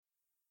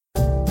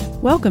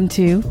Welcome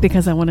to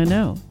Because I Want to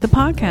Know, the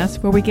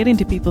podcast where we get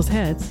into people's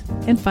heads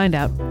and find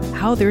out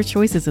how their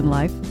choices in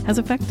life has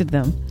affected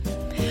them.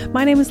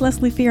 My name is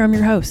Leslie Fear. I'm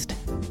your host.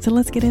 So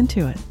let's get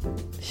into it,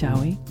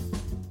 shall we?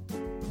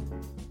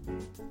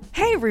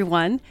 Hey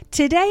everyone.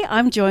 Today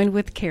I'm joined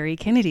with Carrie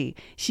Kennedy.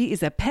 She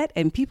is a pet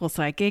and people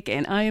psychic,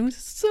 and I am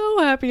so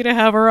happy to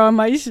have her on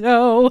my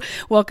show.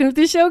 Welcome to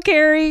the show,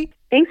 Carrie.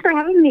 Thanks for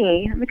having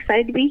me. I'm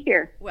excited to be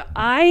here. Well,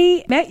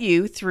 I met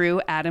you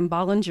through Adam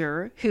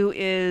Bollinger, who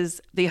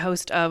is the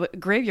host of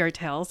Graveyard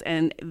Tales,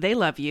 and they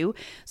love you.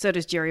 So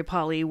does Jerry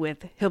Polly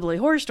with Hillbilly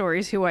Horror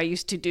Stories, who I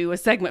used to do a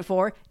segment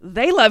for.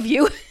 They love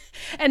you.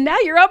 And now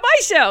you're on my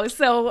show.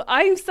 So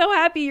I'm so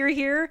happy you're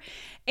here.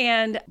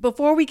 And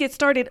before we get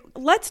started,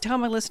 let's tell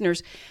my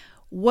listeners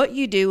what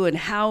you do and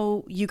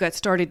how you got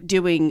started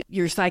doing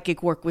your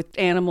psychic work with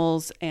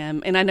animals.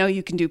 And I know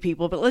you can do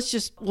people, but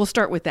we'll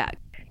start with that.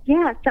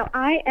 Yeah, so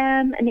I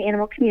am an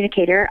animal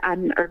communicator.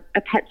 I'm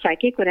a pet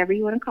psychic, whatever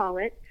you want to call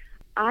it.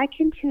 I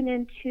can tune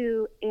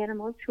into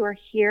animals who are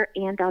here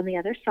and on the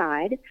other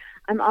side.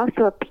 I'm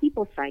also a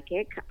people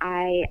psychic.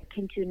 I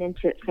can tune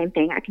into, same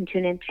thing, I can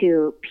tune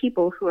into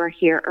people who are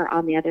here or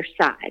on the other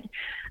side.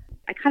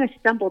 I kind of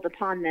stumbled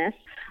upon this.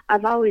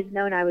 I've always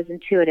known I was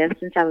intuitive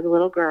since I was a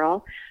little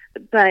girl.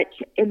 But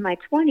in my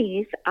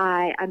 20s,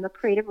 I'm a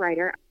creative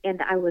writer,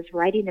 and I was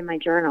writing in my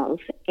journals,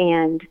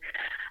 and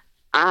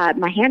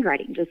my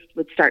handwriting just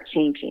would start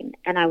changing,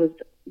 and I was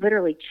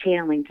literally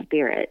channeling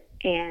spirit.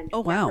 And oh,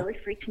 wow. That really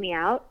freaked me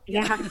out.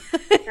 Yeah,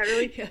 that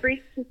really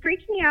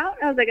freaked me out.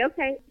 I was like,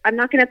 okay, I'm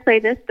not going to play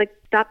this, but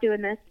stop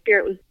doing this.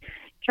 Spirit was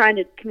trying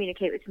to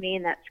communicate with me,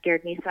 and that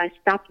scared me, so I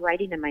stopped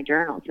writing in my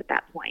journals at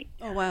that point.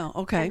 Oh, wow,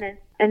 okay.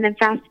 And then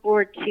fast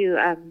forward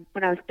to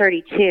when I was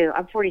 32.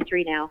 I'm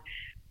 43 now.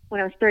 When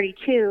I was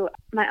 32,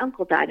 my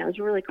uncle died. I was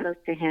really close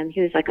to him.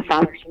 He was like a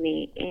father to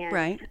me. And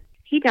right.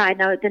 He died.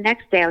 Now, the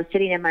next day, I was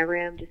sitting in my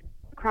room just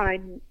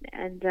crying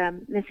and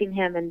missing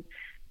him and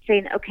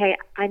saying, okay,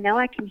 I know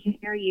I can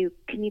hear you.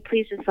 Can you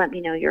please just let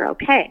me know you're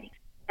okay?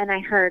 And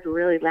I heard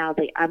really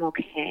loudly, I'm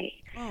okay.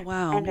 Oh,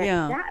 wow. And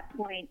at that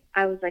point,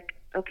 I was like,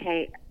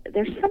 okay,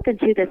 there's something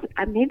to this.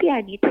 Maybe I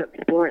need to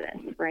explore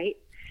this, right?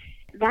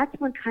 That's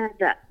when kind of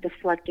the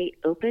floodgate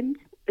opened,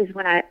 is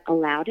when I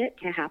allowed it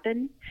to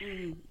happen.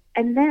 Mm.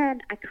 And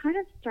then I kind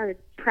of started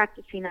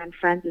practicing on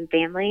friends and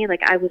family.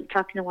 Like, I was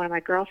talking to one of my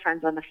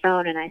girlfriends on the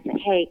phone, and I said,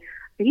 hey,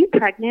 are you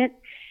pregnant?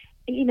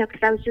 You know,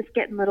 because I was just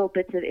getting little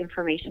bits of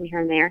information here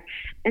and there.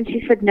 And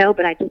she said, no,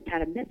 but I just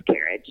had a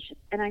miscarriage.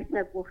 And I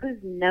said, well, who's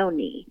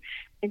Noni?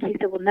 And she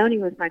said, well, Noni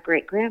was my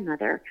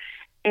great-grandmother.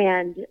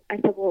 And I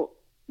said, well,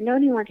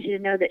 Noni wants you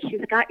to know that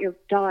she's got your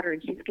daughter,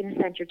 and she's going to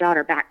send your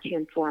daughter back to you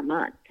in 4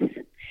 months.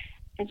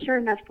 And sure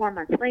enough, 4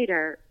 months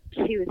later,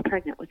 she was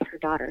pregnant with her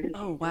daughter.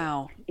 Oh,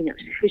 wow. You know,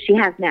 who she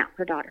has now,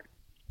 her daughter.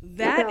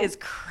 That is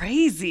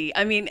crazy.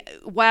 I mean,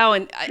 wow.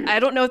 And I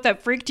don't know if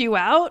that freaked you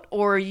out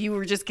or you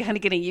were just kind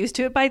of getting used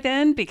to it by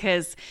then,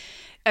 because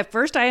at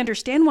first I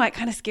understand why it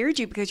kind of scared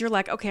you, because you're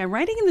like, okay, I'm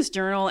writing in this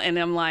journal and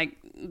I'm like,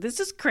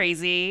 this is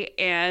crazy.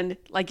 And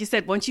like you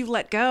said, once you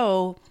let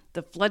go,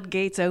 the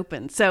floodgates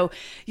open. So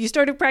you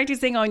started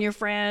practicing on your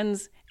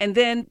friends. And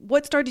then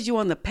what started you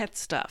on the pet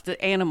stuff, the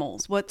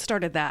animals? What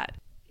started that?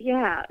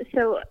 Yeah,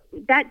 so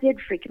that did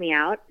freak me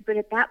out. But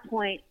at that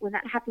point, when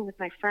that happened with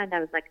my friend,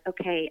 I was like,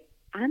 okay,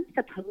 I'm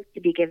supposed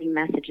to be giving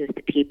messages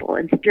to people,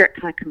 and Spirit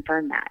kind of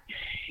confirmed that.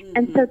 Mm-hmm.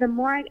 And so the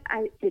more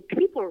I did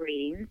people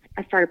readings,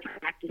 I started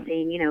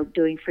practicing, you know,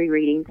 doing free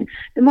readings.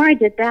 The more I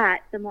did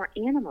that, the more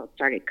animals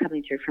started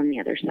coming through from the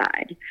other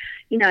side.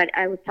 You know,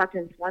 I was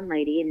talking to this one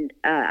lady, and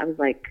I was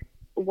like,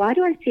 why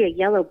do I see a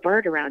yellow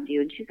bird around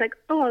you? And she's like,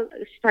 oh,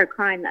 she started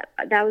crying.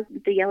 That was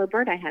the yellow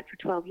bird I had for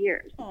 12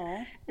 years.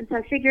 Aww. And so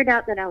I figured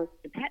out that I was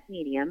the pet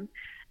medium.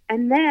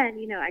 And then,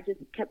 you know, I just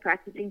kept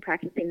practicing,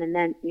 and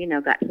then, you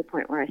know, got to the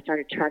point where I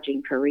started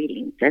charging for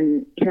readings.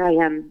 And here I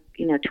am,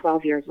 you know,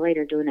 12 years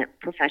later doing it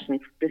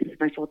professionally. This is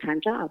my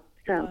full-time job.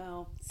 So,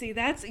 wow. See,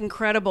 that's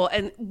incredible.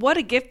 And what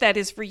a gift that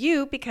is for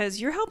you, because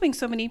you're helping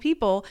so many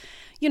people.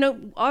 You know,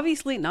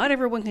 obviously not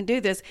everyone can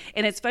do this.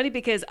 And it's funny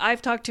because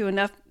I've talked to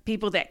enough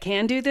people that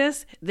can do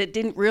this that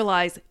didn't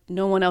realize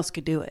no one else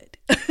could do it.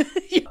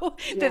 You know,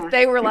 yeah. That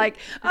they were like,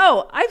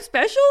 oh, I'm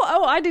special?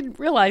 Oh, I didn't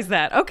realize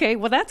that. Okay,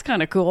 well, that's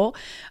kind of cool.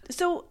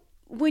 So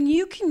when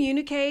you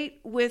communicate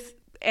with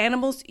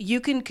animals, you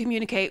can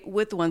communicate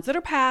with ones that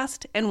are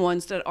past and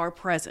ones that are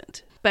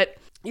present. But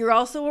you're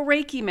also a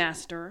Reiki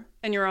master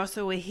and you're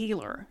also a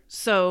healer.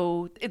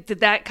 So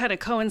did that kind of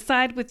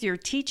coincide with your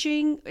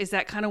teaching? Is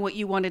that kind of what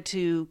you wanted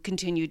to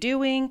continue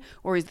doing?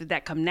 Or did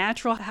that come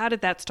natural? How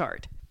did that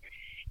start?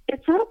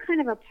 It's all kind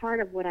of a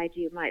part of what I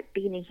do, my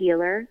being a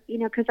healer, you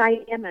know, because I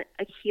am a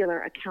healer,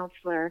 a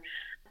counselor.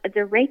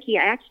 The Reiki,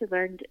 I actually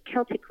learned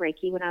Celtic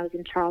Reiki when I was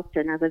in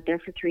Charleston. I lived there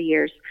for 3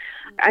 years.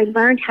 I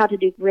learned how to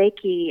do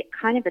Reiki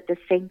kind of at the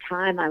same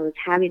time I was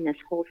having this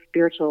whole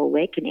spiritual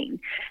awakening.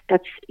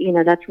 That's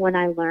when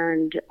I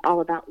learned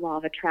all about law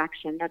of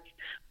attraction. That's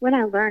when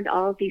I learned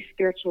all of these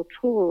spiritual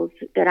tools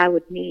that I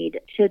would need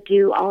to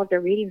do all of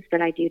the readings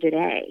that I do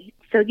today.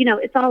 So,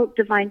 it's all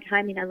divine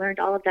timing. I learned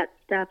all of that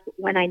stuff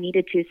when I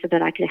needed to so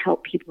that I could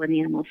help people and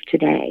animals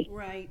today.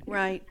 Right,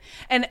 right.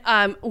 And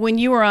when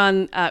you were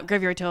on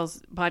Graveyard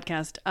Tales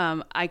podcast,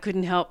 I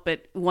couldn't help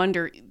but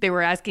wonder, they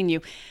were asking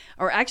you,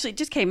 or actually it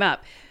just came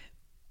up,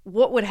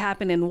 what would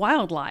happen in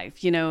wildlife?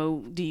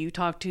 Do you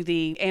talk to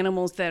the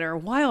animals that are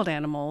wild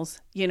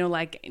animals,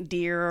 like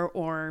deer,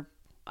 or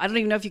I don't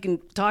even know if you can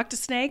talk to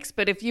snakes,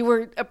 but if you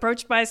were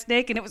approached by a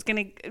snake and it was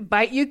going to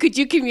bite you, could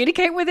you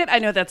communicate with it? I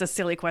know that's a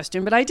silly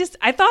question, but I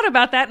thought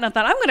about that and I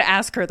thought, I'm going to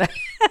ask her that.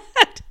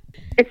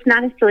 It's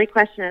not a silly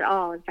question at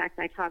all. In fact,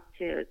 I talk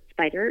to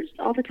spiders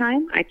all the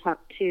time. I can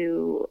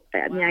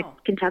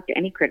talk to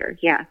any critter.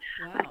 Yeah.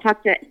 Wow. I've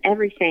talked to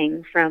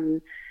everything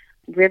from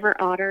river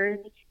otters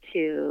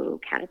to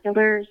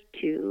caterpillars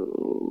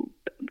to,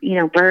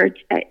 birds,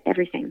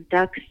 everything,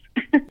 ducks.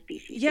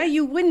 Yeah,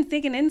 you wouldn't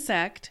think an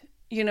insect,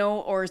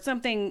 or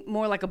something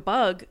more like a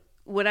bug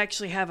would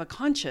actually have a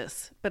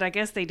conscience, but I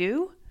guess they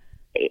do.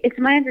 It's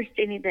my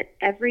understanding that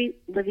every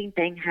living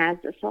thing has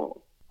a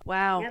soul.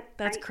 Wow, yep,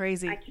 that's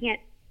crazy. I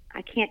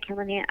can't kill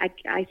any.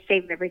 I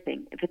save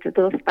everything. If it's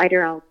a little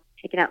spider, I'll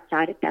take it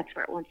outside if that's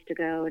where it wants to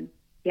go. And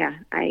yeah,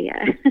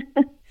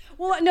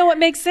 Well, no, it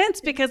makes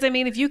sense because,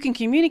 if you can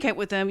communicate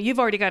with them, you've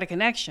already got a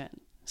connection.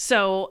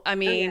 So,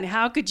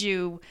 How could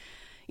you,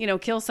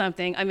 kill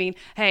something?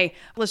 Hey,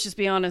 let's just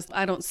be honest.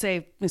 I don't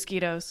save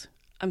mosquitoes.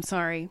 I'm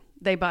sorry.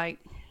 They bite.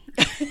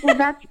 Well,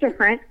 that's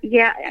different.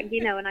 Yeah,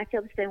 and I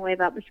feel the same way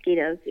about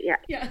mosquitoes.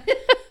 Yeah.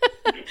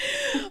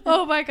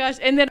 Oh, my gosh.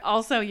 And then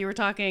also you were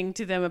talking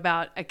to them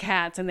about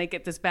cats, and they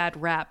get this bad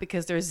rap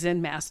because they're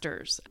Zen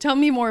masters. Tell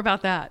me more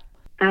about that.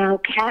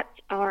 Cats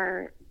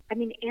are...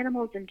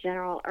 animals in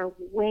general are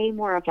way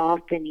more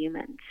evolved than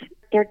humans.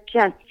 They're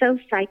just so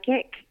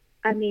psychic.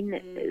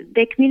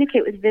 They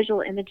communicate with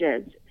visual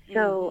images.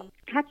 So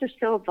cats are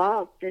so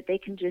evolved that they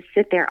can just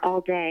sit there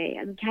all day.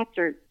 Cats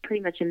are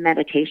pretty much in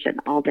meditation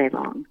all day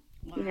long.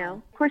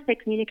 Wow. Of course, they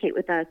communicate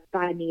with us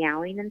by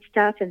meowing and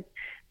stuff and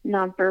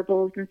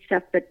nonverbals and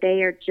stuff, but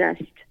they're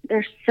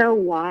so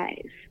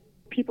wise.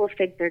 People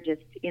think they're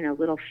just,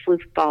 little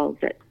floofballs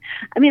that,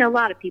 a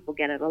lot of people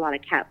get it. A lot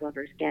of cat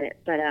lovers get it.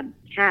 But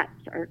cats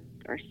are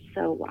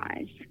so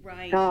wise.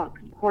 Right.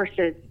 Dogs,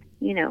 horses,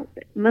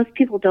 most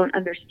people don't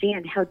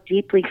understand how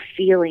deeply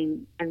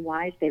feeling and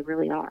wise they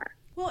really are.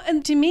 Well,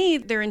 and to me,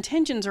 their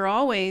intentions are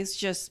always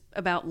just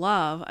about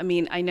love.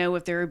 I know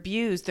if they're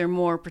abused, they're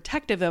more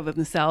protective of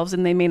themselves,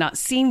 and they may not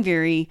seem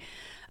very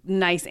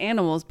nice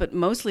animals, but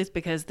mostly it's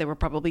because they were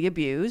probably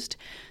abused.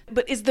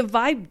 But is the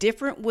vibe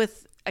different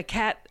with a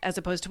cat as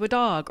opposed to a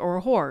dog or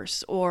a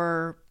horse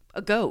or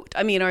a goat?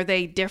 Are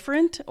they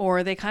different, or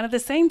are they kind of the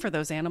same for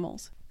those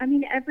animals?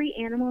 Every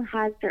animal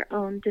has their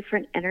own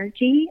different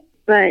energy,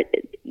 but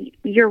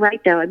you're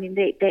right, though.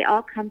 They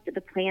all come to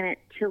the planet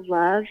to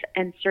love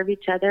and serve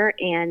each other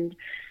and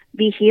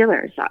be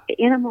healers.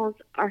 Animals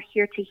are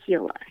here to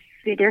heal us.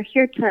 They're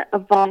here to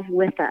evolve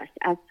with us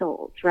as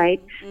souls,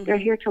 right? Mm-hmm. They're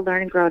here to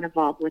learn and grow and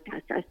evolve with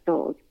us as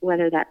souls,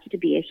 whether that's to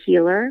be a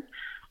healer.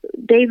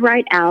 They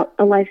write out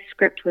a life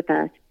script with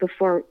us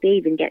before they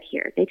even get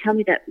here. They tell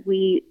me that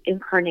we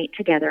incarnate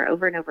together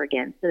over and over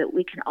again so that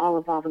we can all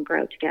evolve and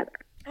grow together.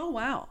 Oh,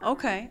 wow.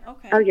 Okay.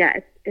 Oh, yeah.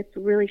 It's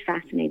really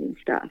fascinating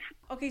stuff.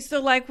 Okay,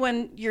 so like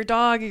when your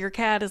dog or your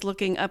cat is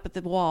looking up at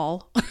the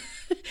wall,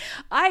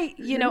 I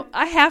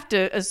have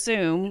to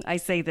assume, I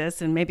say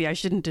this and maybe I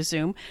shouldn't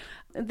assume,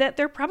 that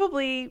they're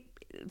probably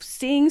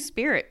seeing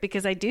spirit,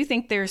 because I do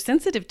think they're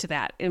sensitive to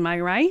that. Am I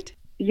right?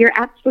 You're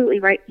absolutely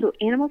right. So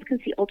animals can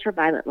see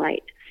ultraviolet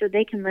light, so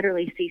they can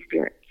literally see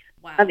spirits.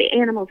 Wow. Of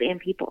animals and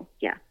people.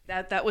 Yeah.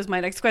 That was my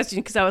next question,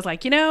 because I was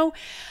like,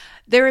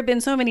 there have been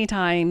so many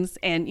times,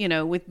 and,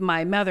 with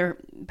my mother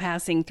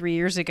passing 3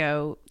 years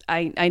ago,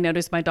 I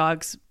noticed my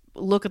dogs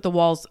look at the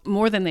walls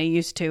more than they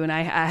used to, and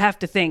I have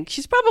to think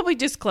she's probably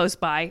just close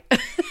by,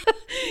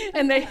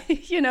 and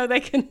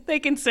they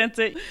can sense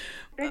it.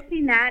 I've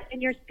seen that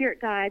in your spirit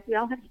guides. We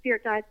all have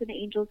spirit guides and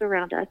angels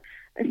around us,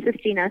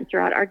 assisting us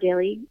throughout our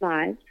daily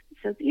lives.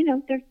 So,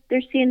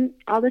 they're seeing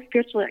all the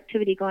spiritual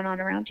activity going on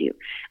around you.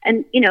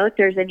 And, if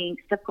there's any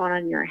stuff going on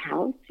in your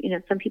house,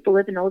 some people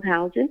live in old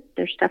houses.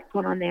 There's stuff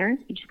going on there.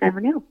 You just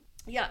never know.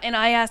 Yeah, and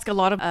I ask a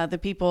lot of the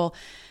people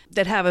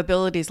that have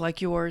abilities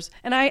like yours,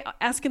 and I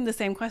ask them the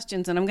same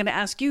questions, and I'm going to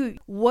ask you,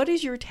 what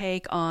is your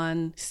take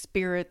on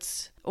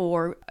spirits,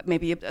 or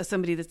maybe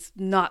somebody that's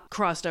not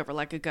crossed over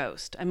like a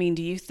ghost?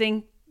 Do you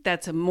think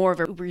that's more of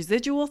a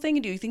residual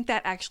thing? Do you think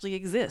that actually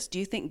exists? Do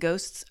you think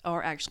ghosts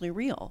are actually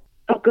real?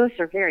 Oh, ghosts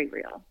are very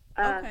real.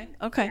 Okay.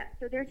 Yeah,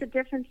 so there's a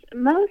difference.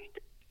 Most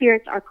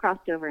spirits are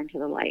crossed over into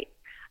the light.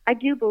 I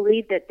do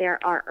believe that there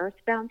are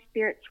earthbound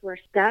spirits who are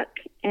stuck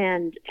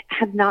and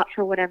have not,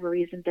 for whatever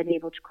reason, been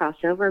able to cross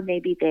over.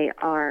 Maybe it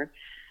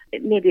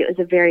was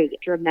a very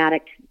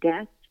dramatic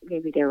death.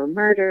 Maybe they were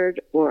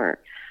murdered, or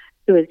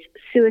it was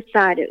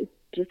suicide. It was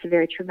just a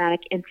very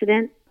traumatic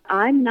incident.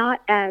 I'm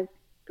not as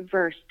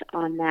versed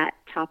on that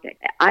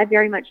topic. I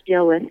very much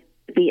deal with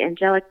the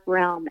angelic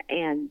realm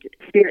and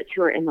spirits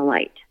who are in the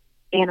light.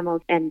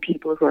 animals and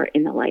people who are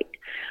in the light.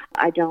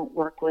 I don't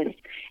work with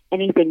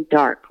anything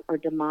dark or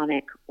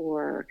demonic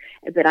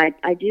but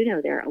I do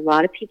know there are a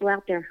lot of people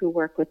out there who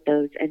work with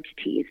those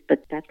entities,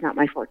 but that's not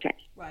my forte.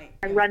 Right.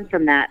 I run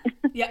from that.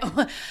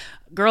 Yeah.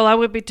 Girl, I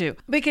would be too.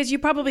 Because you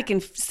probably can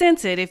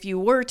sense it if you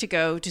were to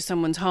go to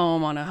someone's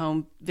home on a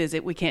home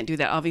visit. We can't do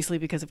that, obviously,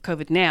 because of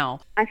COVID now.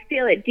 I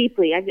feel it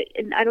deeply.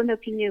 I don't know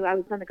if you knew, I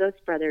was on the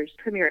Ghost Brothers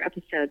premiere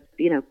episode,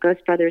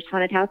 Ghost Brothers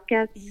Haunted House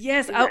Guest.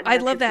 Yes, I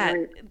love that.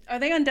 Are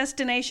they on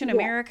Destination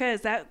America?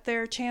 Is that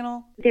their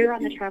channel? They're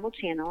on the Travel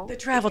Channel. The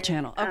Travel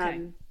Channel,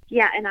 okay.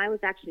 Yeah, and I was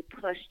actually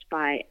pushed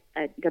by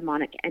a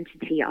demonic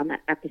entity on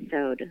that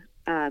episode.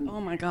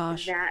 Oh my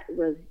gosh.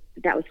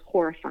 That was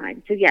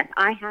horrifying. So yes,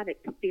 I have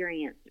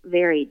experienced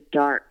very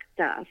dark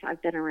stuff.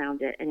 I've been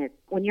around it, and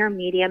when you're a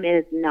medium, it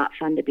is not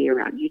fun to be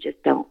around. You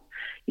don't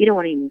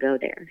want to even go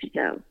there.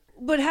 So.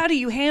 But how do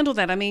you handle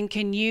that? I mean,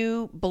 can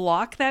you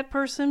block that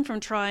person from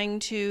trying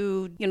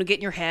to, get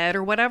in your head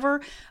or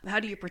whatever? How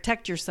do you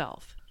protect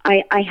yourself?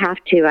 I have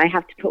to. I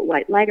have to put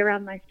white light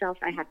around myself.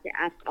 I have to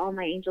ask all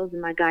my angels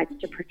and my guides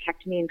to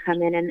protect me and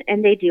come in,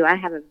 and they do. I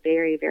have a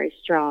very, very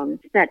strong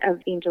set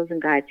of angels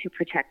and guides who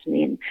protect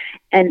me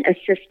and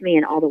assist me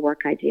in all the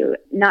work I do.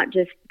 Not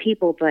just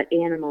people, but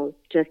animals,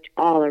 just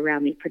all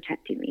around me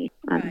protecting me.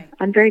 Right.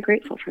 I'm very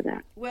grateful for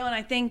that. Well, and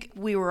I think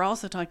we were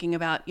also talking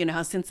about,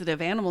 how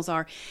sensitive animals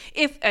are.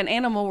 If an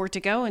animal were to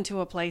go into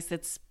a place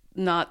that's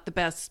not the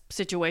best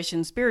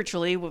situation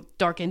spiritually with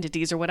dark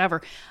entities or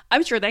whatever,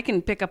 I'm sure they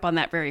can pick up on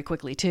that very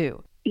quickly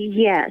too.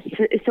 Yes.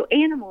 So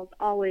animals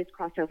always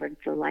cross over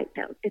into the light,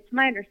 though. It's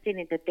my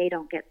understanding that they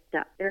don't get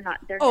stuck. They're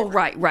Oh,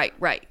 right.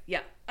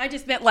 Yeah. I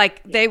just meant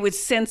like they would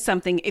sense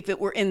something if it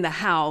were in the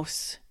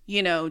house,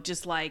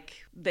 just like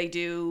they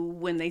do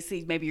when they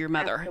see maybe your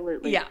mother.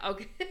 Absolutely. Yeah.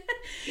 Okay.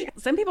 Yeah.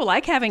 Some people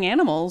like having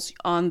animals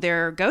on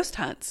their ghost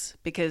hunts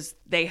because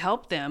they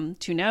help them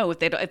to know if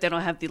they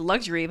don't have the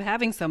luxury of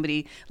having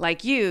somebody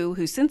like you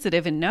who's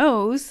sensitive and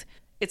knows.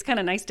 It's kind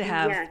of nice to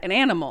have an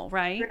animal,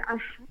 right? But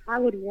I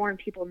would warn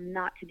people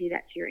not to do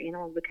that to your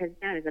animal because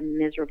that is a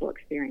miserable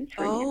experience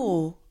for you.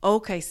 Oh,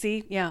 okay.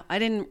 See, yeah, I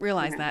didn't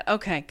realize that.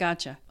 Okay,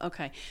 gotcha.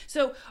 Okay.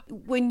 So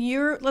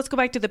let's go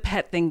back to the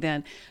pet thing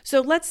then. So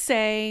let's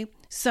say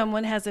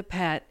someone has a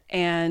pet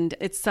and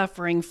it's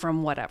suffering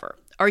from whatever.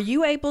 Are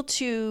you able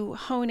to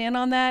hone in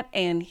on that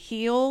and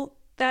heal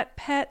that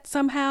pet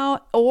somehow,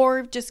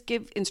 or just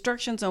give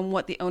instructions on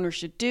what the owner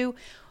should do?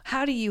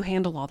 How do you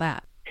handle all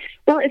that?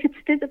 Well, if it's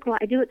physical,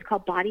 I do what's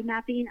called body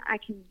mapping. I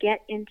can get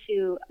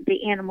into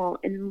the animal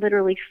and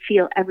literally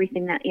feel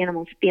everything that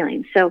animal's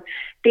feeling. So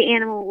the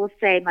animal will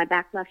say, my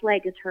back left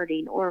leg is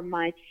hurting, or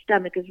my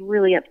stomach is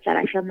really upset,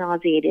 I feel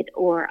nauseated,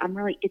 or I'm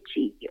really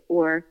itchy,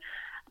 or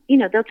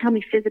they'll tell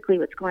me physically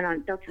what's going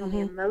on. They'll tell me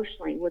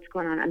emotionally what's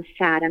going on. I'm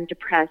sad, I'm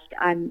depressed,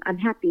 I'm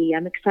happy,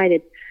 I'm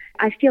excited.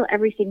 I feel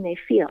everything they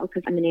feel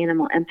because I'm an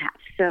animal empath.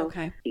 So,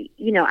 I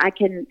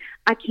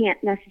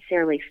can't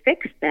necessarily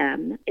fix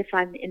them. If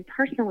I'm in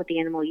person with the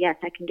animal, yes,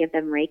 I can give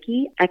them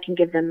Reiki. I can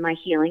give them my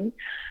healing.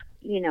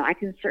 I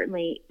can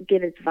certainly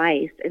give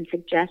advice and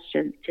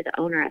suggestions to the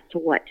owner as to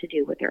what to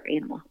do with their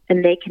animal.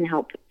 And they can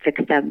help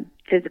fix them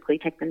physically,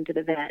 take them to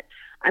the vet.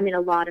 I mean,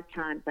 a lot of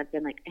times I've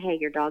been like, hey,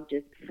 your dog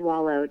just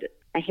swallowed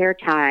a hair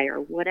tie or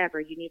whatever.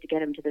 You need to get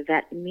them to the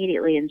vet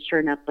immediately. And sure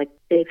enough, like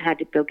they've had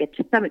to go get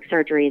stomach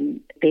surgery and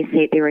they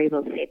say they were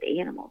able to save the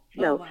animal.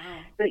 So, wow.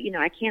 But,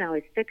 I can't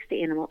always fix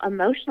the animal.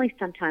 Emotionally,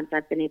 sometimes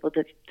I've been able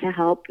to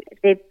help.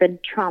 If they've been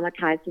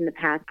traumatized in the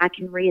past, I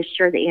can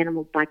reassure the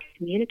animal by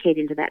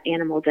communicating to that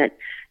animal that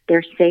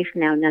they're safe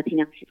now, nothing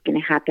else is going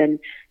to happen,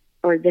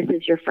 or this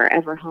is your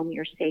forever home,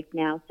 you're safe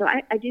now. So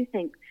I do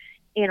think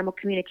animal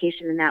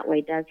communication in that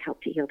way does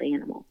help to heal the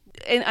animal.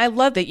 And I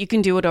love that you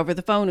can do it over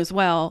the phone as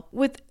well.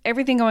 With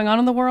everything going on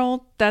in the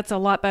world, that's a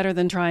lot better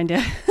than trying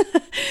to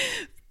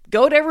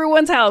go to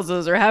everyone's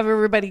houses or have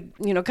everybody,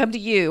 come to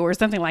you or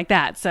something like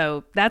that.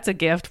 So that's a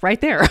gift right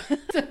there.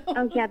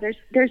 Oh yeah,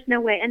 there's no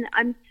way. And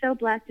I'm so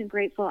blessed and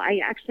grateful. I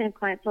actually have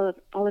clients all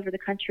over the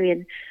country,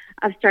 and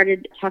I've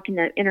started talking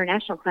to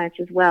international clients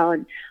as well.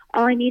 And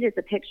all I need is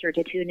a picture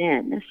to tune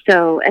in.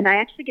 So, and I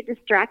actually get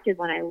distracted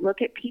when I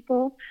look at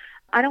people.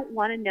 I don't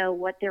want to know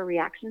what their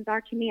reactions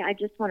are to me. I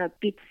just want to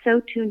be so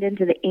tuned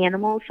into the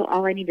animal. So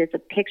all I need is a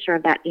picture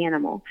of that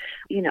animal.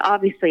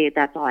 Obviously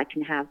that's all I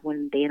can have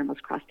when the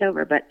animal's crossed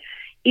over. But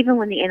even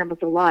when the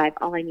animal's alive,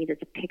 all I need is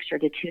a picture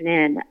to tune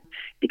in,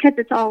 because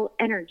it's all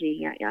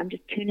energy. I'm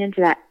just tuned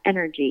into that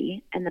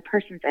energy and the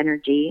person's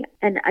energy.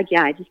 And I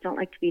just don't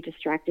like to be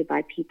distracted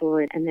by people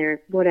and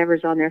their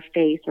whatever's on their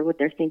face or what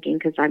they're thinking,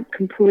 because I'm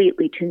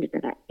completely tuned into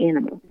that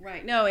animal.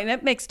 Right. No, and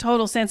that makes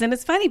total sense. And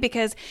it's funny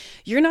because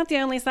you're not the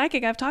only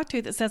psychic I've talked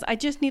to that says, I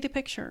just need a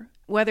picture,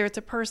 whether it's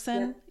a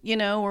person,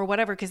 or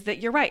whatever, because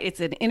you're right.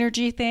 It's an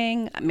energy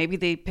thing. Maybe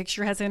the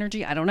picture has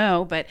energy. I don't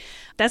know, but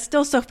that's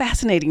still so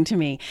fascinating to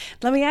me.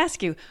 Let me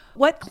ask you,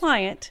 what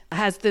client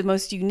has the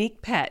most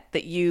unique pet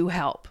that you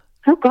help?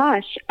 Oh,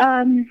 gosh.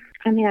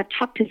 I've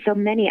talked to so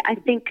many. I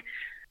think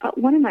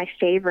One of my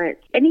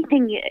favorites,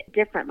 anything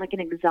different, like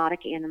an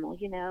exotic animal,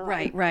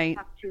 Right, I've right.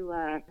 talked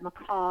to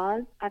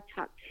macaws. I've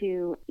talked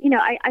to,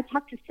 I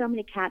talk to so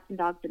many cats and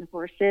dogs and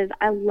horses.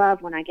 I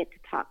love when I get to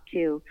talk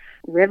to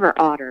river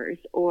otters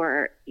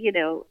or,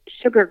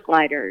 sugar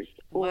gliders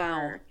Wow.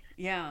 or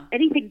Yeah.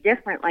 anything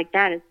different like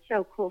that is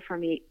so cool for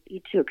me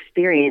to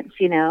experience,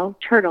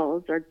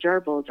 turtles or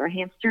gerbils or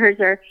hamsters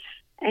or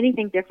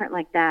anything different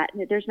like that.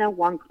 There's no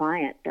one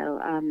client,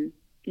 though,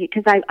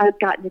 because I've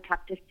gotten to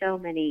talk to so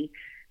many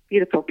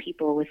beautiful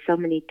people with so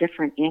many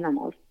different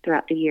animals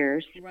throughout the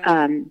years.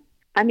 Right.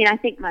 I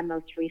think my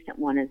most recent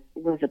one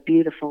was a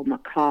beautiful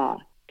macaw,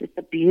 just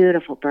a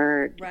beautiful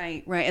bird.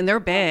 Right, right. And they're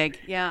big.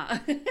 Yeah.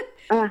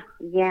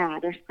 Yeah,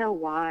 they're so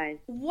wise.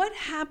 What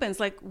happens,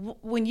 like,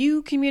 when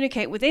you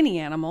communicate with any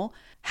animal,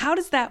 how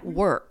does that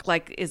work?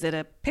 Like, is it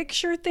a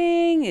picture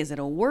thing? Is it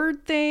a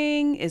word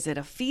thing? Is it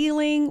a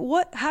feeling?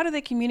 How do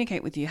they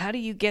communicate with you? How do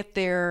you get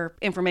their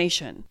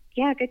information?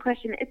 Yeah, good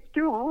question. It's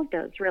through all of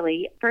those,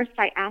 really. First,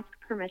 I ask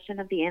permission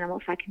of the animal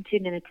if I can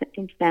tune into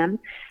them.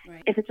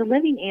 Right. If it's a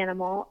living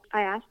animal,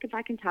 I ask if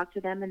I can talk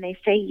to them, and they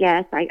say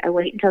yes. I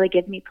wait until they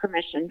give me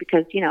permission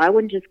because, I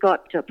wouldn't just go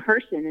up to a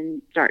person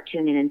and start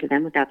tuning into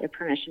them without their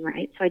permission,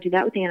 right? So I do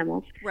that with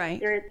animals.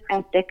 Right. There's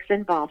ethics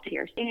involved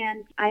here.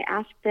 And I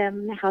ask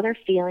them how they're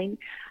feeling.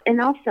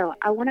 And also,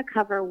 I want to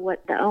cover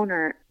what the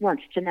owner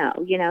wants to know,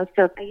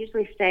 So I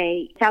usually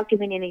say, without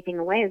giving anything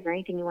away, is there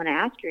anything you want to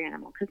ask your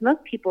animal? Because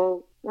most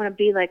people want to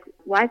be like,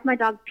 why is my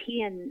dog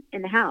peeing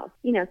in the house?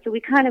 So we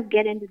kind of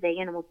get into the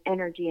animal's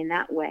energy in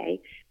that way.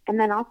 And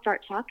then I'll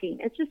start talking.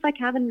 It's just like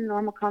having a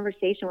normal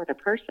conversation with a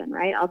person,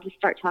 right? I'll just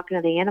start talking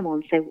to the animal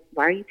and say,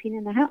 why are you peeing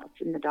in the house?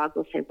 And the dog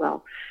will say,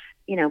 well,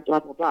 blah,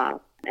 blah, blah.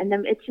 And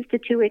then it's just a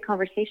two-way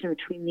conversation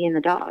between me and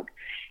the dog.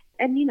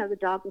 And, the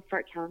dog will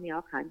start telling me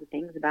all kinds of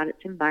things about its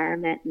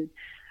environment. And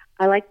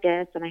I like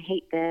this and I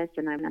hate this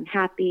and I'm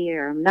happy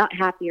or I'm not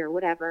happy or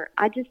whatever.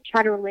 I just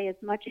try to relay as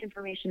much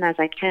information as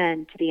I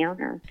can to the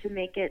owner to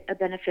make it a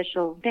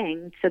beneficial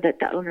thing so that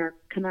the owner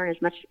can learn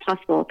as much as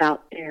possible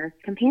about their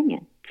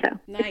companion. So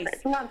Nice.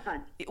 It's a lot of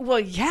fun. Well,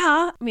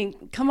 yeah. I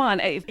mean, come on.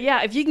 If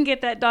you can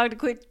get that dog to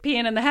quit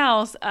peeing in the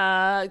house,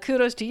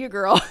 kudos to you,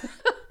 girl.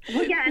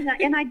 Well, yeah,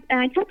 and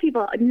I tell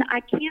people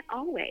I can't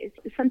always.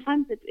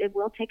 Sometimes it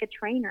will take a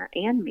trainer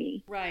and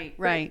me. Right,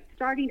 right.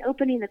 But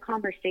opening the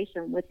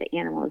conversation with the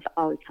animal is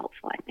always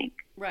helpful, I think.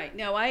 Right.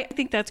 No, I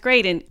think that's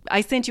great. And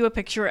I sent you a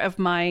picture of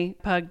my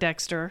pug,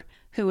 Dexter,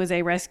 who is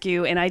a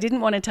rescue. And I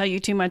didn't want to tell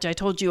you too much. I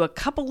told you a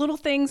couple little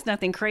things,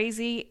 nothing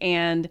crazy.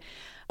 And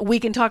we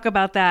can talk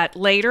about that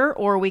later,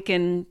 or we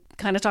can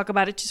kind of talk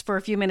about it just for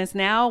a few minutes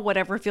now,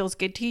 whatever feels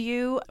good to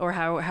you, or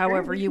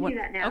however you want. Do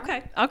that now.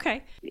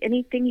 Okay.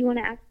 Anything you want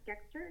to ask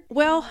Dexter?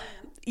 Well,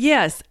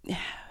 yes.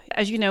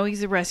 As you know,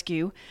 he's a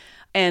rescue.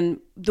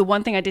 And the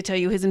one thing I did tell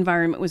you, his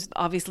environment was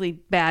obviously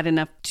bad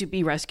enough to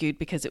be rescued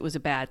because it was a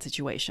bad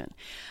situation.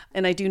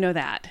 And I do know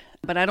that.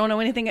 But I don't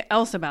know anything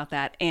else about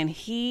that. And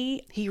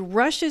he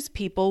rushes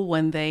people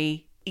when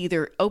they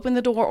either open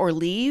the door or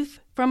leave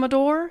from a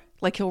door.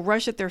 Like, he'll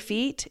rush at their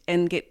feet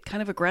and get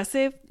kind of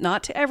aggressive.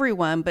 Not to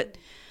everyone, but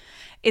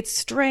it's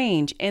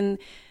strange. And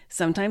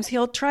sometimes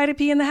he'll try to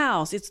pee in the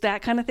house. It's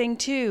that kind of thing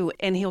too.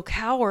 And he'll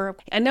cower.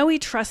 I know he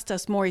trusts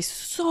us more. He's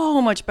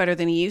so much better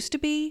than he used to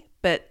be.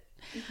 But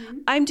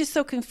I'm just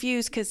so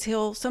confused because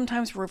he'll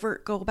sometimes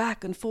go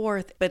back and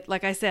forth. But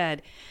like I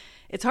said,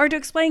 it's hard to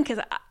explain because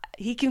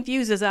he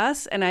confuses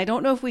us. And I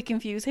don't know if we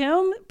confuse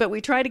him, but we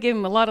try to give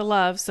him a lot of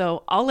love.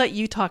 So I'll let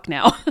you talk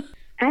now.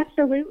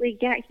 Absolutely.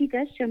 Yeah, he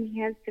does show me he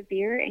has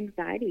severe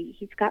anxiety.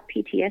 He's got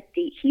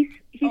PTSD. He's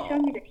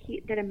shown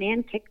me that a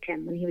man kicked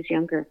him when he was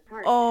younger.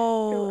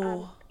 Oh.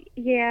 So,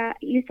 yeah,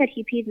 you said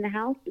he peed in the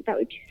house. Is that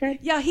what you said?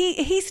 Yeah,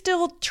 he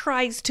still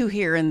tries to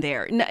here and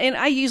there. And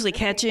I usually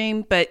catch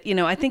him, but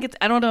I think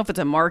I don't know if it's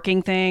a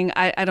marking thing.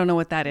 I don't know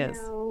what that is.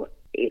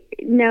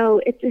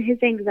 No, it's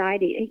his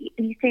anxiety.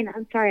 He's saying,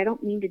 I'm sorry, I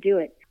don't mean to do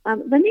it.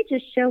 Let me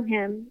just show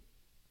him.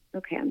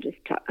 Okay, I'm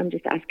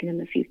just asking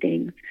him a few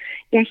things.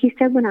 Yeah, he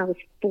said when I was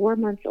 4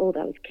 months old,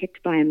 I was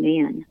kicked by a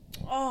man.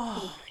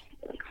 Oh,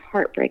 like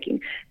heartbreaking.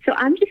 So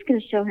I'm just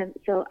going to show him.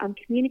 So I'm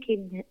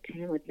communicating to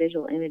him with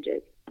visual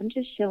images. I'm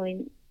just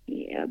showing.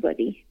 Yeah,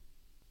 buddy.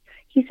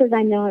 He says,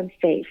 I know I'm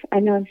safe.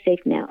 I know I'm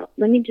safe now.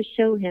 Let me just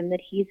show him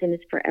that he's in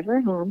his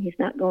forever home. He's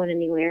not going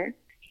anywhere.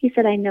 He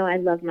said, I know I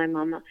love my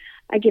mama.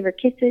 I give her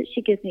kisses.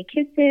 She gives me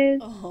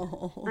kisses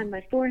on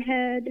my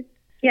forehead.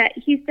 Yeah,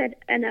 he said,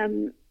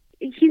 and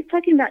he's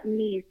talking about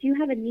knees. Do you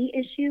have a knee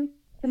issue?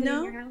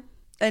 No. In your house?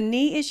 A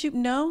knee issue?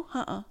 No.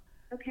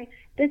 Okay.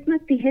 This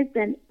must be his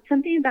then.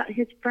 Something about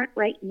his front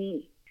right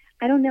knee.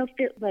 I don't know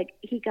if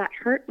he got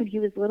hurt when he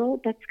was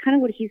little. That's kind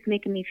of what he's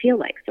making me feel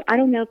like. So I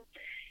don't know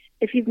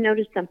if you've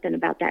noticed something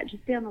about that.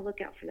 Just be on the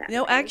lookout for that.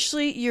 No, okay?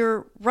 Actually,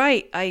 you're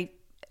right.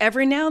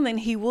 Every now and then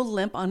he will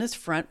limp on his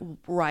front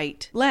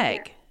right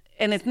leg. Yeah.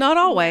 And it's not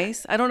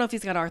always. I don't know if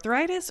he's got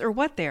arthritis or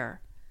what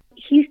there.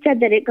 He said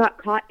that it got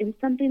caught in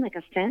something like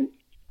a fence.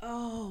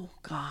 Oh,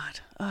 God.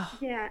 Oh.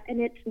 Yeah, and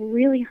it's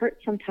really hurt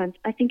sometimes.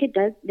 I think it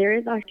does. There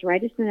is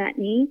arthritis in that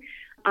knee.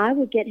 I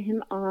would get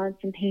him on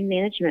some pain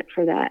management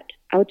for that.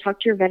 I would talk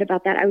to your vet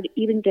about that. I would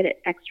even get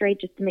it x-rayed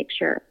just to make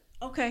sure.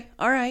 Okay.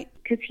 All right.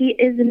 Because he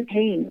is in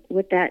pain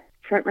with that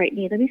front right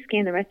knee. Let me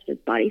scan the rest of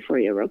his body for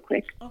you real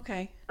quick.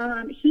 Okay.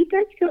 He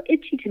does feel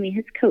itchy to me.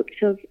 His coat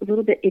feels a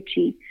little bit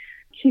itchy.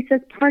 He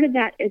says part of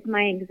that is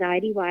my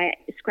anxiety, why I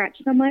scratch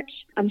so much.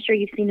 I'm sure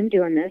you've seen him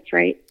doing this,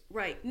 right?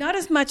 Right. Not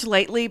as much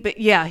lately, but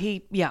yeah.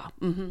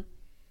 Mm-hmm.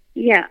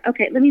 Yeah.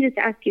 Okay. Let me just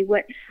ask you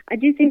what, I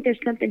do think there's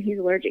something he's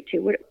allergic to.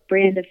 What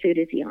brand of food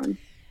is he on?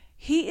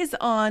 He is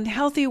on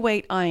Healthy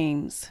Weight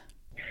Ames.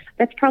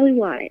 That's probably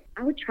why.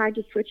 I would try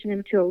just switching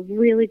him to a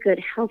really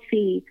good,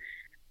 healthy,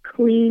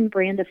 clean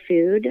brand of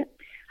food.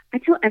 I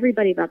tell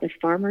everybody about this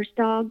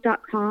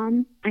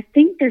farmersdog.com. I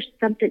think there's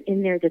something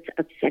in there that's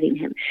upsetting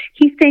him.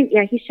 He's saying,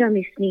 yeah, he's showing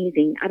me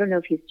sneezing. I don't know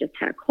if he's just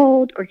had a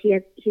cold or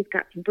he's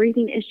got some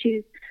breathing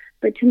issues.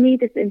 But to me,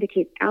 this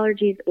indicates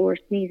allergies or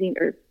sneezing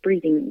or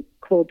breathing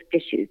cold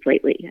issues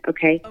lately.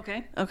 Okay.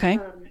 Okay.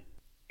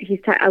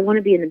 I want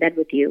to be in the bed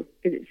with you.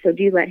 So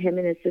do you let him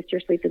and his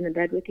sister sleep in the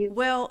bed with you?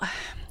 Well,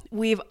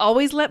 we've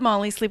always let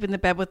Molly sleep in the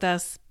bed with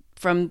us.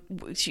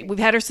 We've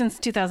had her since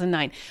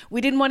 2009. We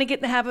didn't want to get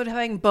in the habit of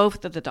having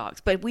both of the dogs,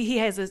 but he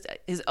has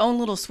his own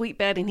little sweet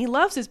bed, and he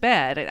loves his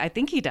bed. I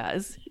think he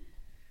does.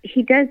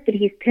 He does, but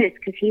he's pissed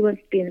because he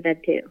wants to be in the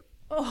bed too.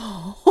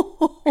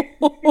 Oh.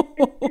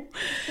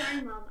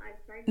 Sorry, Mom.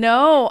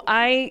 No,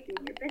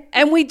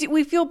 and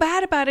we feel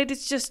bad about it.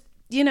 It's just,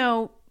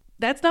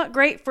 that's not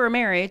great for a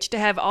marriage to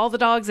have all the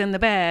dogs in the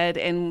bed,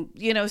 and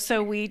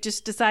so we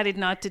just decided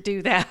not to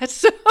do that.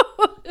 So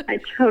I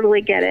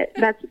totally get it.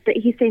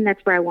 He's saying that's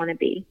where I want to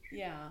be.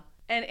 Yeah.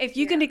 And if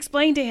you can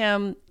explain to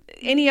him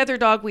any other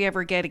dog we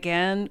ever get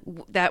again,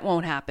 that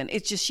won't happen.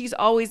 It's just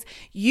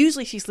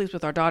usually she sleeps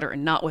with our daughter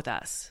and not with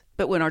us.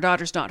 But when our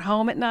daughter's not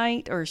home at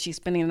night or she's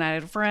spending the night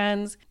at a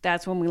friend's,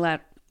 that's when we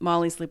let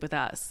Molly sleep with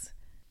us.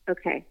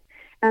 Okay.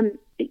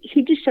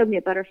 He just showed me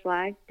a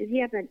butterfly. Did he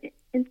have an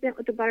incident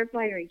with the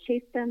butterfly or he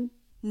chased them?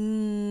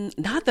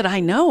 Not that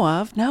I know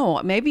of. No,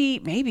 maybe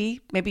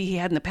he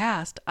had in the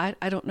past.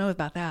 I don't know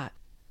about that.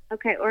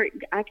 Okay, or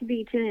I could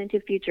be tuning into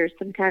future.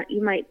 Sometime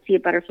you might see a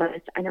butterfly.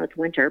 I know it's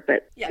winter,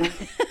 but yeah.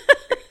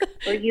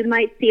 Or you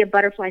might see a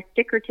butterfly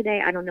sticker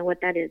today. I don't know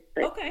what that is,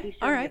 but okay. He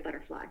showed All me right. a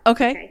butterfly.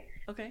 Okay.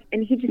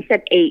 And he just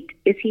said 8.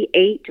 Is he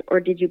 8, or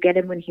did you get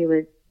him when he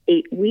was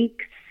 8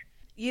 weeks?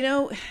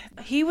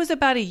 He was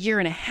about 1.5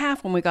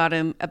 years when we got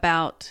him,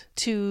 about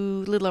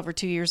little over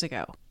 2 years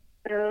ago.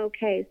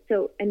 Okay,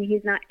 and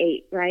he's not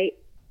 8, right?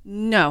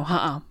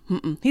 No,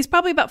 He's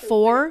probably about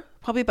 4.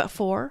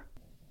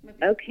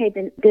 Okay,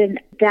 then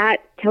that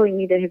telling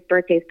me that his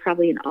birthday is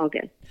probably in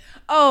August.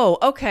 Oh,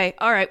 okay.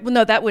 All right. Well,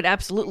 no, that would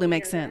absolutely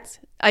make sense.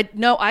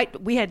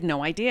 We had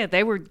no idea.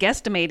 They were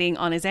guesstimating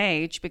on his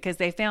age because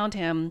they found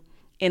him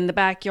in the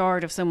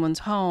backyard of someone's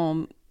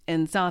home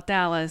in South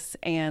Dallas,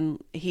 and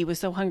he was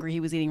so hungry he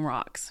was eating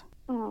rocks.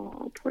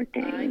 Oh, poor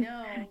thing. I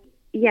know.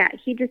 Yeah,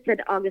 he just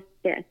said August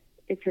 5th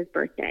is his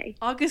birthday.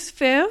 August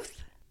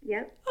 5th?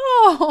 Yep.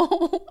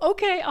 Oh,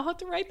 okay. I'll have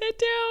to write that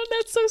down.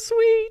 That's so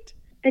sweet.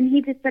 And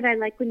he just said, I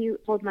like when you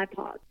hold my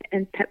paws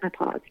and pet my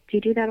paws. Do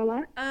you do that a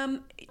lot?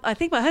 I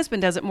think my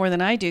husband does it more than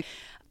I do.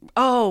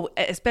 Oh,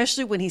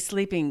 especially when he's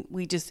sleeping.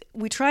 We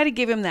try to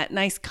give him that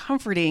nice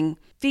comforting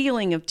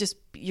feeling of just,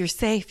 you're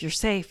safe, Well,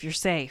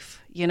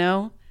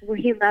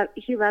 he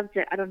loves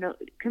it. I don't know.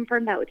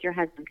 Confirm that with your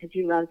husband because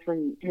he loves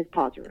when his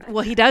paws are around.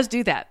 Well, he does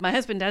do that. My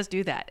husband does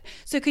do that.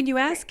 So can you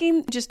ask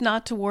him just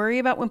not to worry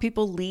about when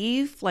people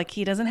leave? Like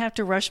he doesn't have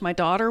to rush my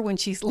daughter when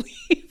she's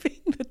leaving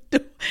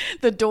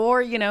the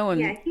door,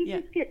 And he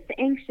just gets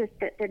anxious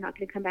that they're not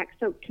going to come back.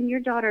 So can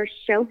your daughter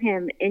show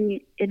him in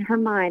her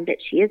mind that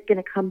she is going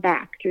to come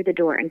back through the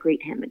door and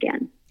greet him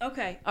again?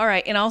 Okay. All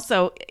right. And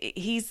also,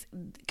 he's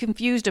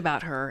confused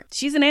about her.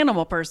 She's an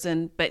animal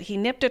person, but he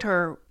nipped at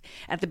her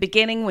at the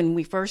beginning when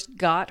we first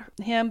got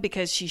him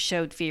because she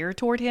showed fear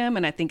toward him,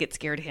 and I think it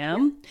scared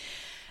him. Yeah.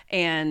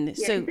 And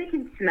so they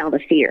can smell the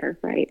fear,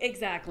 right?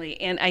 Exactly.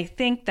 And I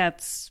think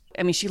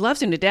she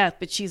loves him to death,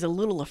 but she's a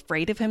little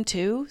afraid of him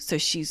too. So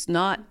she's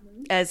not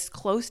as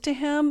close to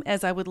him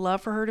as I would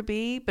love for her to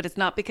be, but it's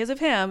not because of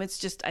him. It's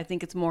just, I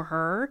think it's more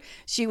her.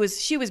 She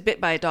was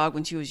bit by a dog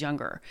when she was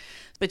younger,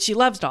 but she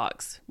loves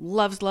dogs,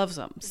 loves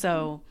them.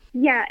 So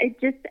yeah, it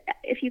just,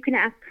 if you can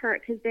ask her,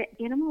 because the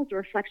animal is a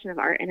reflection of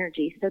our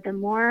energy. So the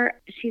more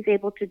she's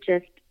able to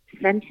just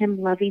send him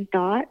loving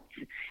thoughts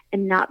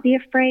and not be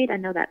afraid. I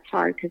know that's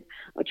hard because,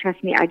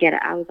 trust me, I get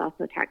it. I was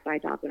also attacked by a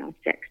dog when I was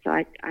 6, so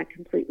I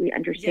completely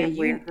understand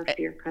where her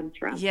fear comes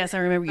from. Yes, I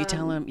remember you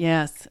telling him.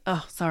 Yes.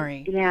 Oh,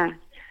 sorry. Yeah,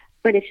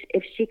 but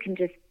if she can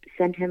just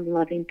send him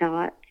loving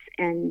thoughts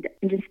and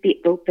just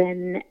be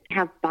open,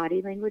 have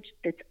body language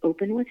that's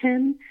open with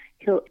him,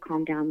 he'll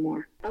calm down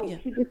more. Oh, yeah.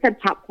 He just said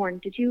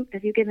popcorn.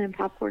 Have you given him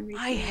popcorn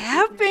recently? I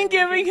have been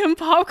giving him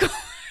popcorn.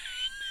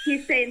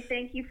 He's saying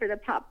thank you for the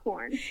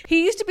popcorn.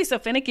 He used to be so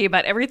finicky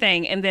about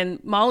everything, and then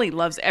Molly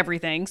loves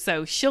everything,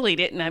 so she'll eat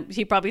it, and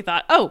he probably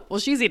thought, oh, well,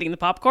 she's eating the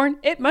popcorn.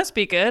 It must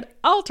be good.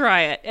 I'll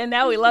try it. And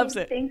now he loves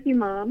it. Thank you,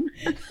 Mom.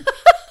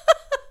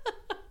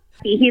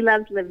 He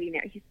loves living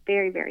there. He's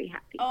very, very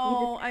happy.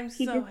 Oh, I'm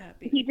so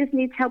happy. He just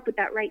needs help with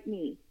that right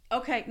knee.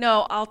 Okay,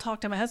 no, I'll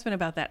talk to my husband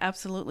about that.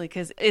 Absolutely.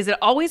 Because is it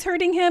always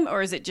hurting him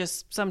or is it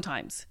just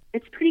sometimes?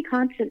 It's pretty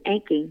constant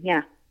aching,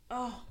 yeah.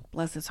 Oh,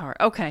 bless his heart.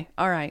 Okay,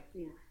 all right.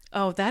 Yeah.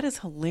 Oh, that is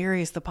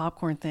hilarious, the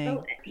popcorn thing.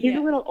 Oh, he's a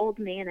little old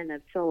man in a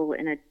soul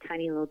in a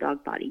tiny little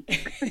dog body.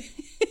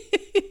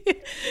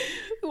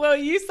 Well,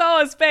 you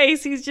saw his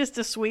face. He's just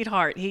a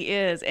sweetheart. He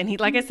is. And he,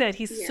 like I said,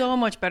 he's so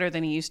much better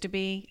than he used to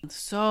be.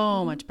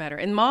 So much better.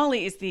 And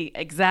Molly is the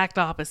exact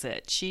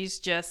opposite. She's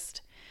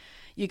just,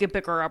 you can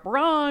pick her up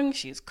wrong.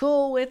 She's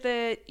cool with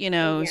it.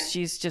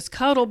 She's just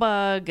cuddle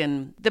bug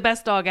and the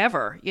best dog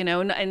ever,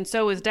 and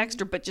so is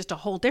Dexter, but just a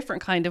whole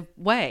different kind of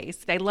way.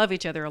 They love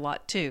each other a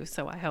lot too.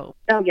 So I hope.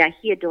 Oh yeah.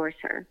 He adores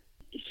her.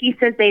 He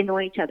says they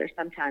annoy each other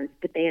sometimes,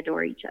 but they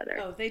adore each other.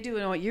 Oh, they do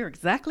annoy. You're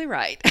exactly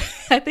right.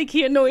 I think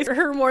he annoys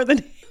her more than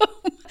him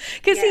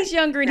because he's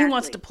younger and he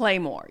wants to play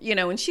more,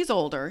 and she's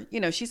older.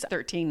 She's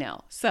 13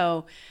 now.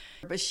 So,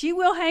 but she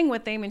will hang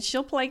with him and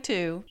she'll play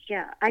too.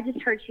 Yeah, I just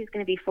heard she's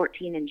going to be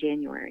 14 in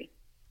January.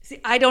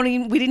 See,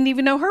 we didn't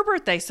even know her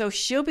birthday, so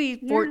she'll be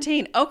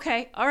 14. Yeah.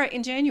 Okay, all right,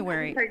 in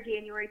January. Her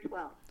January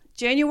 12th.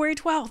 January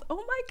 12th.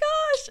 Oh my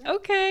gosh.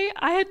 Okay.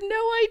 I had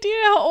no idea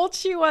how old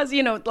she was,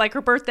 like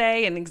her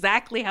birthday and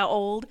exactly how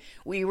old.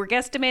 We were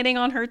guesstimating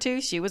on her too.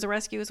 She was a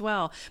rescue as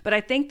well. But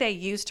I think they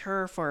used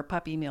her for a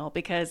puppy mill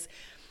because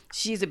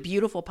she's a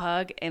beautiful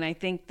pug. And I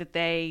think that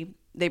they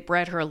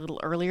bred her a little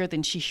earlier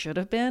than she should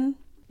have been.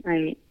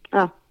 Right.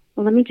 Oh,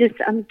 well, I'm just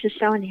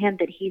showing him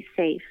that he's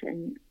safe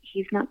and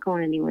he's not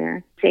going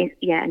anywhere.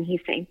 And he's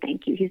saying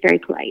thank you. He's very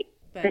polite.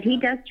 But he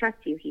does trust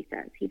you, he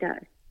says. He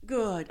does.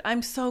 Good.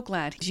 I'm so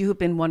glad. You have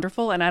been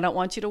wonderful, and I don't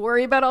want you to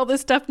worry about all this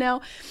stuff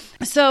now.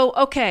 So,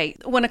 okay,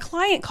 when a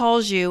client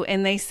calls you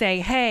and they say,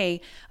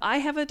 hey, I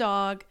have a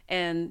dog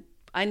and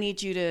I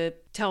need you to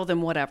tell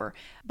them whatever,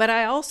 but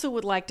I also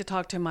would like to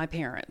talk to my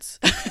parents.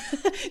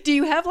 Do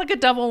you have like a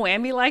double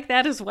whammy like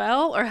that as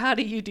well, or how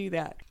do you do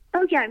that?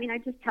 Oh, yeah. I mean, I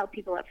just tell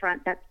people up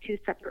front that's 2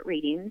 separate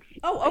readings.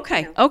 Oh,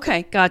 okay.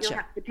 Okay, gotcha. You'll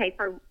have to pay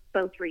for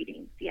both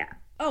readings, yeah.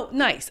 Oh,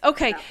 nice.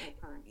 Okay.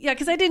 Yeah,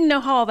 because I didn't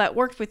know how all that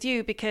worked with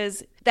you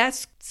because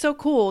that's so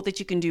cool that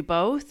you can do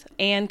both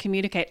and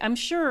communicate. I'm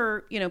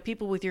sure,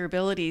 people with your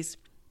abilities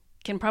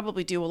can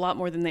probably do a lot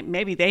more than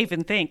maybe they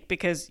even think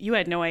because you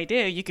had no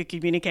idea you could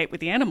communicate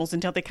with the animals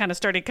until they kind of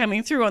started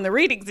coming through on the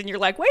readings and you're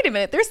like, wait a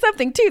minute, there's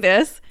something to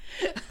this.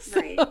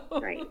 Right.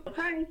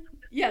 Surprise.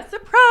 Yeah,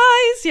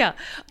 surprise. Yeah.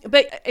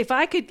 But if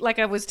I could, like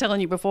I was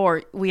telling you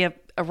before, we have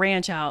a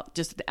ranch out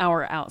just an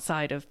hour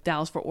outside of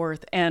Dallas-Fort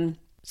Worth, and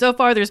so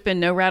far, there's been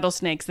no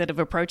rattlesnakes that have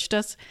approached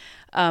us,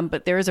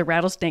 but there is a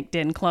rattlesnake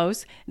den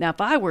close. Now, if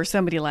I were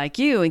somebody like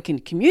you and can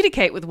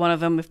communicate with one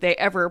of them if they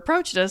ever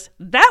approached us,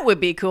 that would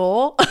be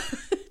cool.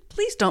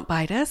 Please don't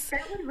bite us.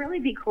 That would really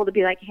be cool to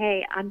be like,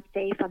 hey, I'm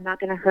safe. I'm not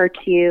going to hurt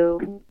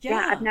you.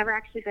 Yeah, I've never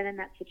actually been in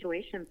that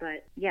situation,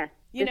 but yes,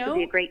 this would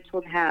be a great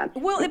tool to have.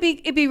 Well,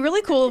 it'd be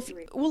really cool.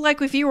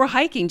 Like if you were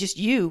hiking, just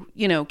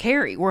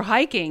Carrie, we're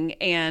hiking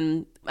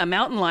and a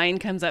mountain lion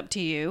comes up to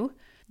you.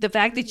 The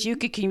fact that you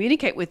could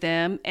communicate with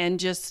them and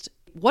just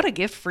what a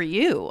gift for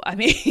you. I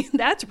mean,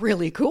 that's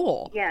really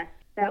cool. Yes,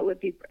 that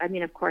would be. I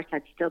mean, of course,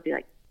 I'd still be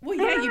like, well,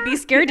 yeah, you'd be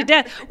scared to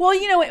death. Well,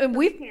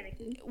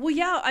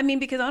 yeah, I mean,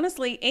 because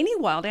honestly, any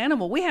wild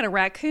animal, we had a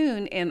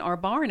raccoon in our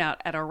barn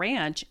out at our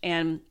ranch,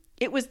 and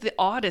it was the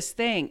oddest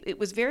thing. It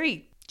was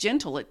very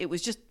gentle. It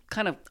was just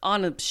kind of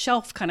on a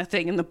shelf kind of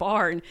thing in the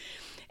barn.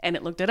 And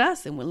it looked at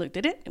us, and we looked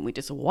at it, and we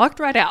just walked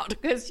right out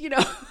because,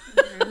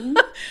 Mm-hmm.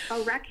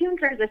 Oh, raccoons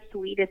are the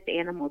sweetest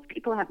animals.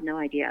 People have no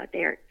idea.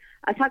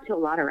 I talked to a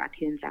lot of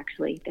raccoons,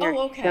 actually. They're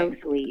so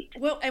sweet.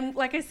 Well, and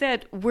like I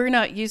said, we're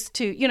not used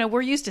to,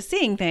 we're used to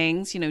seeing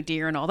things,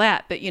 deer and all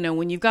that. But,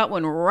 when you've got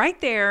one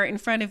right there in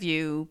front of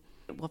you,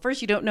 well,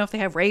 first, you don't know if they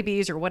have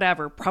rabies or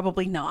whatever.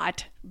 Probably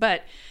not.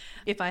 But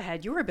if I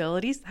had your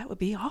abilities, that would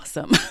be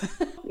awesome.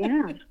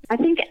 Yeah. I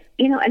think,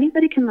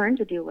 anybody can learn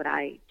to do what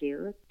I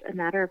do. It's a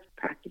matter of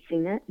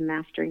practicing it and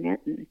mastering it.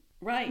 And,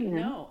 right.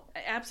 No,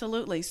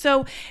 absolutely.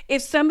 So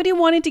if somebody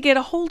wanted to get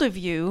a hold of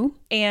you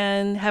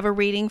and have a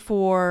reading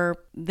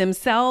for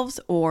themselves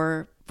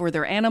or for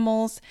their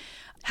animals,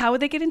 how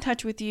would they get in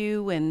touch with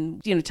you?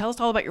 And, tell us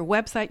all about your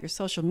website, your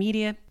social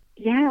media.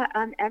 Yeah,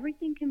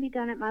 everything can be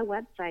done at my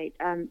website.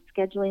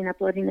 Scheduling,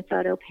 uploading the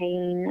photo,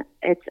 paying.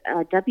 It's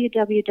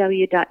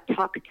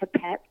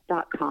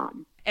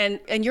www.talktopets.com.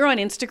 And you're on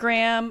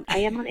Instagram? I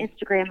am on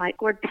Instagram. I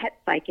scored Pet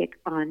Psychic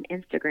on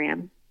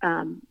Instagram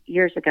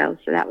years ago,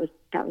 so that was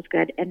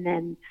good. And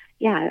then,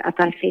 I've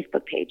got a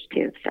Facebook page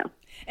too. So.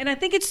 And I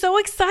think it's so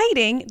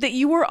exciting that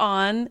you were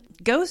on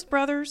Ghost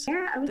Brothers.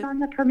 Yeah, I was on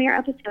the premiere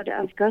episode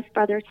of Ghost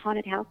Brothers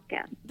Haunted House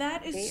Guest.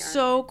 That is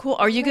so cool.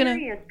 Are you gonna?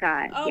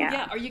 Guys. Oh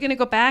yeah. Are you gonna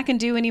go back and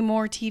do any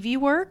more TV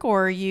work,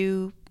 or are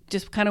you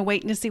just kind of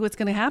waiting to see what's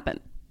going to happen?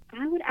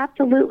 I would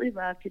absolutely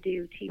love to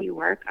do TV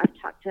work. I've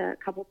talked to a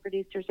couple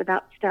producers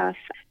about stuff.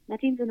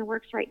 Nothing's in the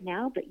works right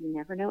now, but you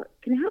never know what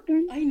can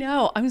happen. I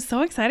know. I'm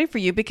so excited for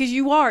you because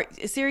you are,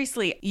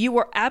 seriously, you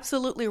were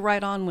absolutely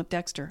right on with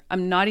Dexter.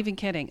 I'm not even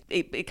kidding.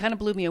 It kind of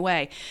blew me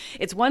away.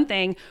 It's one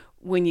thing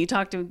when you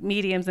talk to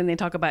mediums and they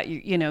talk about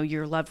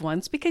your loved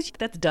ones, because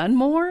that's done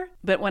more.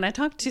 But when I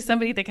talk to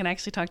somebody that can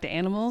actually talk to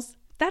animals,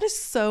 that is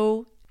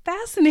so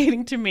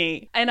fascinating to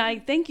me. And I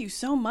thank you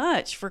so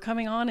much for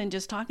coming on and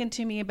just talking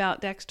to me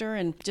about Dexter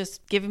and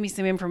just giving me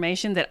some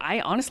information that I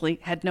honestly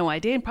had no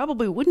idea and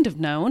probably wouldn't have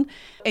known.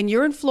 And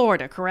you're in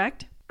Florida,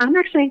 correct? I'm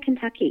actually in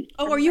Kentucky.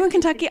 Oh, are you in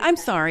Kentucky? I'm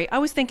sorry. I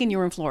was thinking you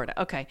were in Florida.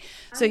 Okay.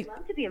 So I'd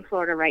love to be in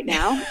Florida right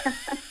now.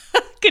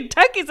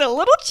 Kentucky's a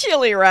little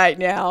chilly right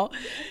now.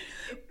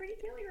 It's pretty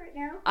chilly right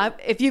now.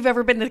 If you've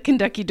ever been to the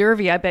Kentucky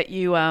Derby, I bet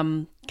you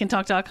can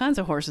talk to all kinds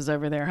of horses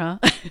over there, huh?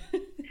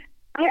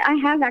 I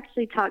have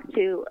actually talked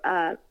to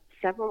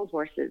several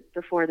horses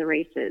before the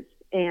races,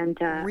 and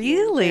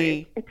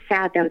really, it's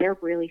sad though. They're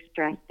really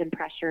stressed and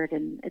pressured,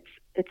 and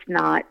it's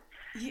not.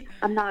 Yeah.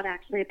 I'm not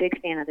actually a big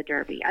fan of the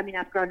Derby. I mean,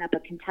 I've grown up a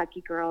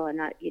Kentucky girl, and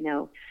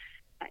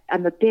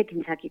I'm a big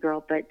Kentucky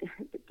girl, but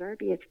the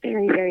Derby is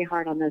very, very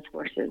hard on those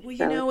horses.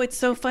 Well, it's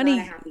so funny.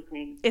 Not a happy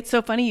thing. It's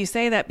so funny you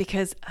say that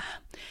because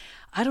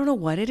I don't know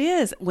what it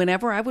is.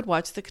 Whenever I would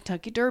watch the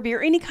Kentucky Derby or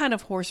any kind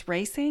of horse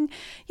racing,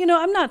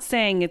 I'm not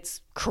saying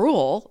it's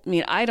cruel. I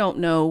mean, I don't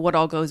know what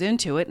all goes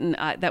into it, and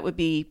that would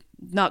be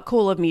not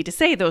cool of me to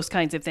say those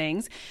kinds of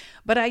things.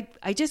 But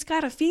I just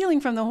got a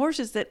feeling from the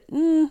horses that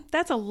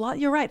that's a lot.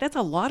 You're right. That's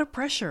a lot of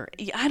pressure.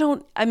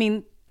 Animals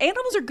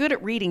are good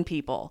at reading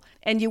people,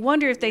 and you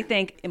wonder if they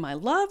think, am I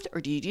loved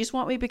or do you just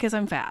want me because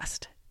I'm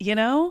fast?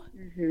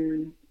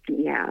 Mm-hmm.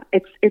 Yeah,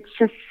 it's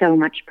just so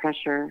much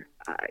pressure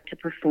to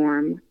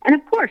perform. And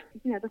of course,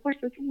 the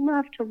horses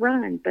love to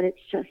run, but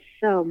it's just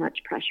so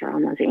much pressure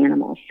on those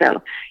animals.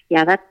 So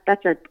yeah,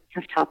 that's a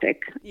tough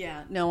topic.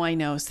 Yeah, no, I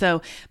know.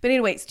 So, but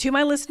anyways, to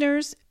my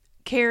listeners,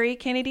 Carrie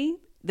Kennedy,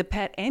 the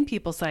pet and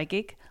people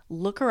psychic,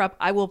 look her up.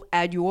 I will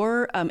add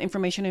your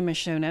information in my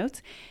show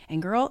notes.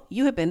 And girl,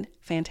 you have been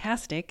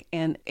fantastic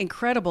and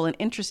incredible and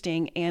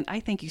interesting. And I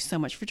thank you so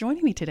much for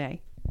joining me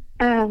today.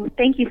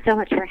 Thank you so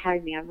much for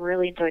having me. I've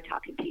really enjoyed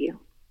talking to you.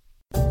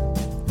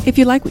 If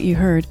you like what you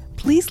heard,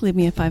 please leave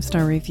me a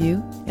 5-star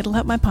review. It'll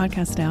help my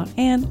podcast out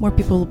and more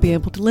people will be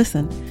able to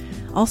listen.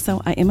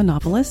 Also, I am a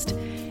novelist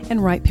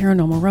and write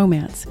paranormal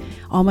romance.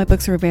 All my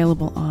books are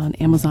available on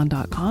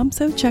Amazon.com,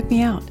 so check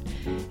me out.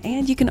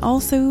 And you can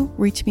also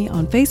reach me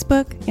on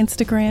Facebook,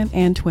 Instagram,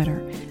 and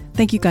Twitter.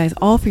 Thank you guys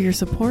all for your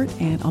support,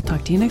 and I'll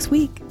talk to you next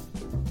week.